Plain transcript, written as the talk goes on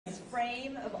This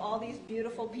frame of all these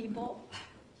beautiful people.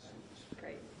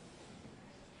 Great.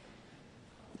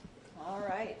 All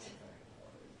right.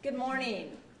 Good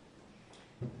morning.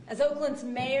 As Oakland's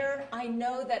mayor, I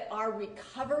know that our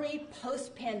recovery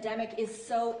post-pandemic is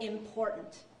so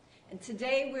important. And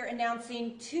today we're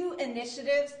announcing two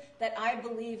initiatives that I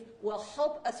believe will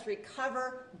help us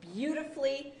recover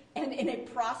beautifully and in a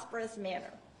prosperous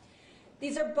manner.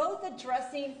 These are both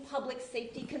addressing public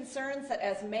safety concerns that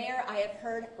as mayor I have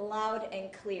heard loud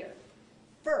and clear.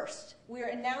 First, we are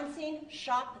announcing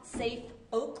Shop Safe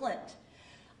Oakland,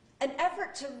 an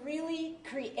effort to really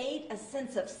create a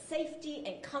sense of safety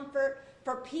and comfort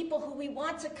for people who we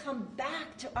want to come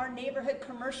back to our neighborhood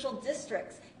commercial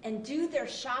districts and do their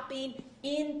shopping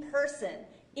in person,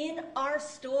 in our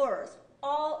stores,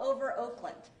 all over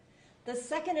Oakland. The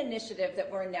second initiative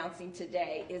that we're announcing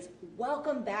today is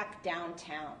Welcome Back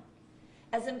Downtown.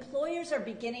 As employers are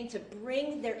beginning to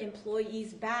bring their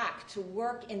employees back to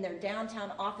work in their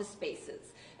downtown office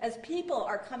spaces, as people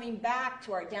are coming back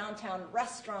to our downtown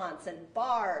restaurants and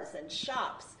bars and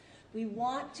shops, we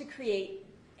want to create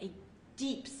a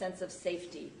deep sense of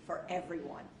safety for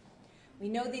everyone. We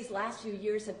know these last few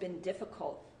years have been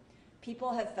difficult.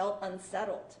 People have felt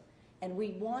unsettled. And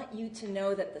we want you to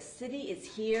know that the city is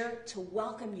here to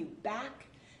welcome you back,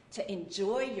 to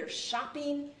enjoy your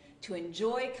shopping, to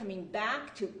enjoy coming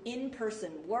back to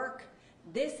in-person work.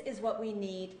 This is what we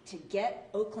need to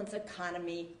get Oakland's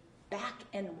economy back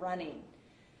and running.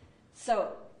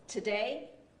 So today,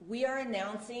 we are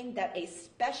announcing that a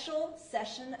special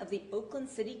session of the Oakland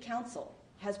City Council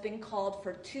has been called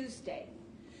for Tuesday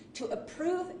to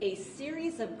approve a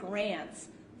series of grants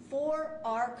for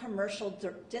our commercial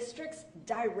districts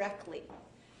directly.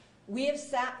 We have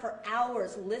sat for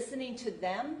hours listening to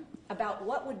them about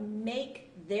what would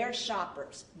make their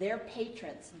shoppers, their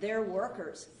patrons, their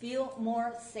workers feel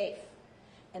more safe.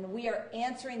 And we are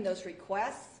answering those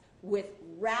requests with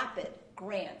rapid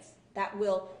grants that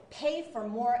will pay for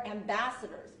more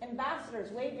ambassadors.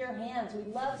 Ambassadors, wave your hands. We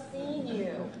love seeing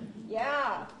you.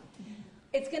 Yeah.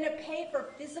 It's going to pay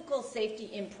for physical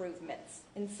safety improvements.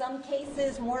 In some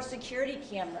cases, more security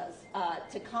cameras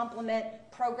to complement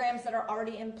programs that are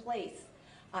already in place.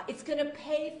 It's going to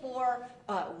pay for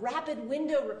rapid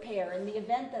window repair in the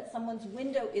event that someone's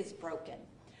window is broken.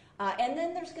 And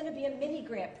then there's going to be a mini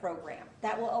grant program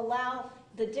that will allow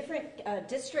the different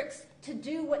districts to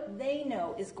do what they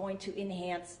know is going to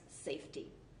enhance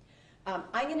safety. I'm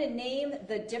going to name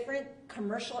the different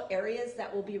commercial areas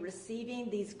that will be receiving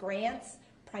these grants,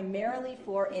 primarily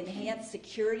for enhanced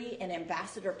security and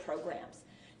ambassador programs.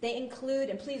 They include,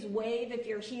 and please wave if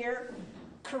you're here,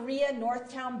 Korea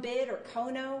Northtown bid or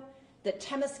KONO, the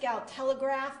Temescal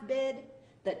Telegraph bid,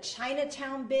 the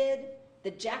Chinatown bid,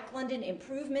 the Jack London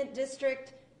Improvement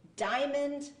District,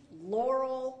 Diamond,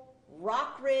 Laurel,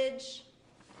 Rockridge,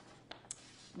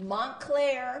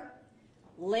 Montclair,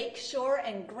 Lakeshore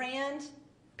and Grand,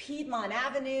 Piedmont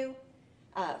Avenue,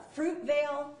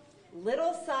 Fruitvale,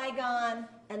 Little Saigon,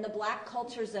 and the Black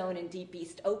Culture Zone in Deep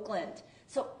East Oakland.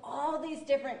 So all these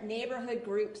different neighborhood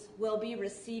groups will be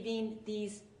receiving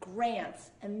these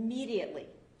grants immediately.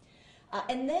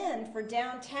 And then for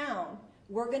downtown,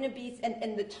 we're going to be,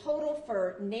 and the total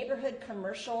for neighborhood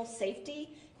commercial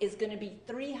safety is going to be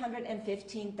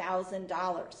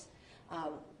 $315,000.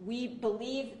 We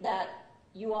believe that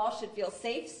you all should feel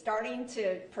safe starting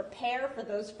to prepare for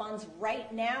those funds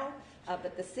right now,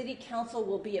 but the City Council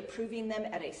will be approving them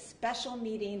at a special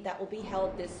meeting that will be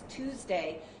held this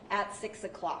Tuesday at 6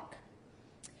 o'clock.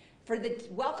 For the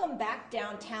Welcome Back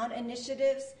Downtown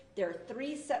initiatives, there are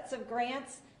 3 sets of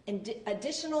grants and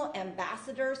additional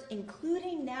ambassadors,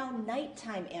 including now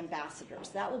nighttime ambassadors.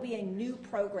 That will be a new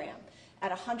program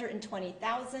at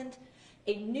 $120,000.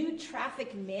 A new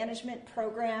traffic management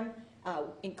program,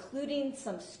 including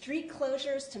some street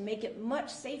closures to make it much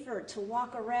safer to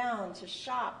walk around, to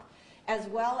shop, as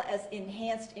well as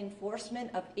enhanced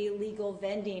enforcement of illegal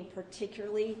vending,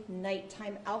 particularly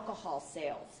nighttime alcohol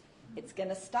sales. It's going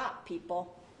to stop,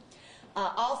 people.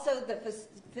 Also, the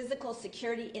physical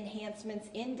security enhancements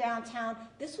in downtown.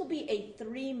 This will be a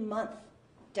 3-month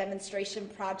demonstration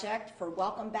project for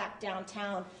Welcome Back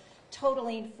Downtown,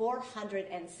 totaling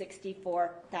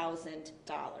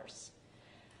 $464,000.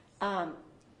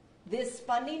 This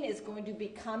funding is going to be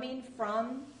coming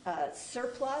from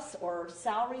surplus or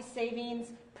salary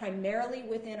savings primarily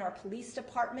within our police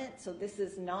department, so this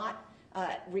is not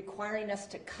requiring us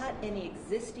to cut any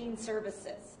existing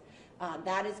services.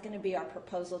 That is going to be our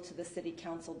proposal to the City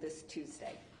Council this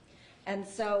Tuesday. And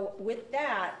so with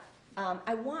that,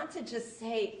 I want to just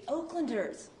say,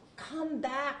 Oaklanders, come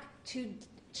back to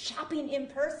shopping in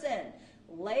person.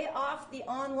 lay off the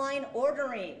online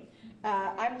ordering.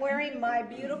 I'm wearing my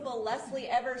beautiful Leslie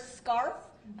Evers scarf.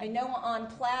 I know on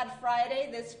Plaid Friday,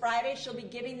 this Friday, she'll be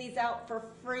giving these out for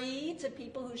free to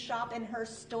people who shop in her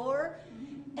store.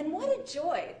 And what a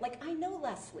joy. Like, I know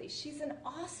Leslie. She's an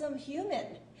awesome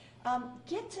human.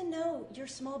 Get to know your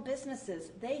small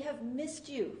businesses. They have missed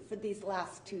you for these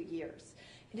last 2 years.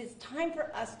 It is time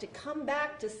for us to come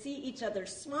back, to see each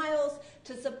other's smiles,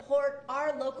 to support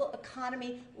our local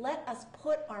economy. Let us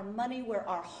put our money where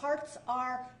our hearts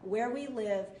are, where we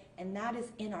live, and that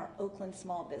is in our Oakland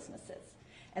small businesses.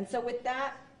 And so with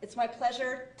that, it's my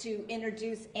pleasure to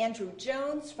introduce Andrew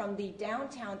Jones from the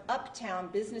Downtown Uptown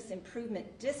Business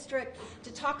Improvement District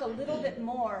to talk a little bit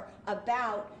more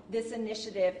about this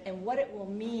initiative and what it will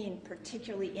mean,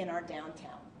 particularly in our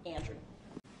downtown. Andrew.